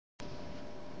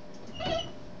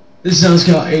This song's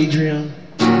called Adrienne.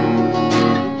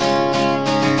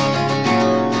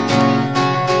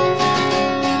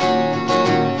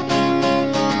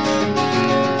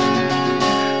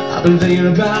 I've been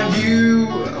thinking about you,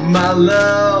 my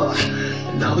love,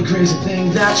 and all the crazy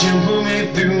things that you put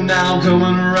me through. Now I'm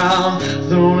coming around,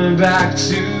 throwing it back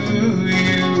to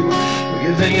you. Were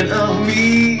you thinking of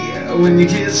me when you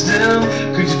kissed him?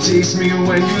 Could you taste me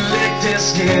when you licked his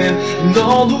skin? And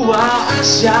all the while I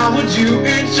showered you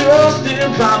in trust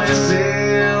and promises.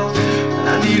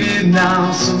 I needed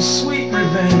now some sweet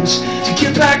revenge to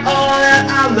get back all that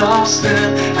I lost,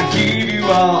 and I gave you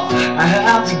all I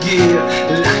had to give,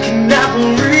 and I can never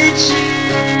reach you.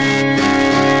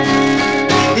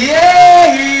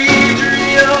 Yeah,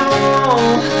 Adrienne,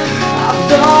 I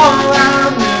thought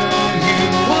I knew you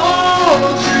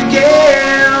once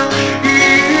again.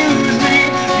 Use me,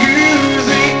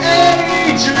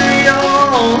 Adrienne.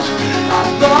 I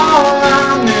thought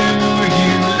I knew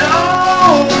you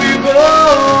long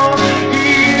before.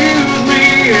 Use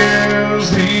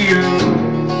me.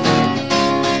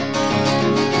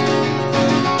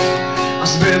 I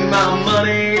spent my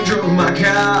money, drove my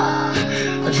car,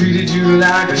 I treated you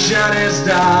like a shining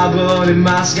star, but in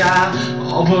my sky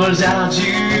all burns out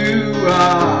you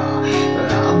are.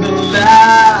 I'm the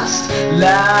last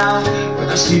laugh when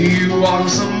I see you on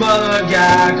some other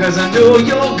guy, 'cause I know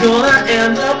you're gonna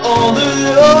end up on the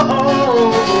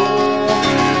road.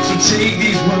 So take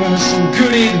these words, some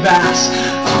good advice.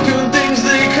 All good things,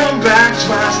 they come back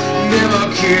twice. Never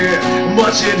cared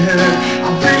much it hurt, I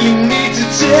really need to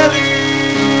tell you.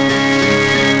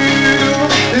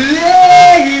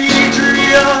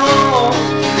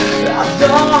 I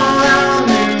thought I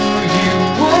knew you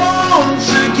once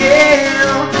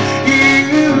again.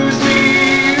 Use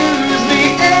me,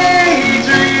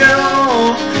 Adrienne.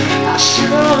 I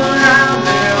should have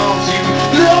helped you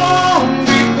long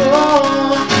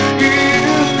before.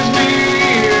 Use me.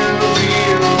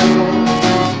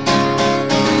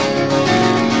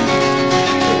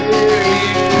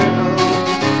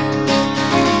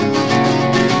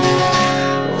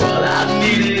 Well, I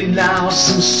needed now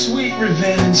some sweet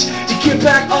revenge to get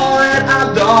back all that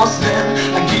I lost, then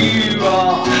I give you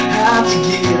all I had to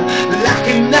give, but I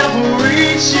can never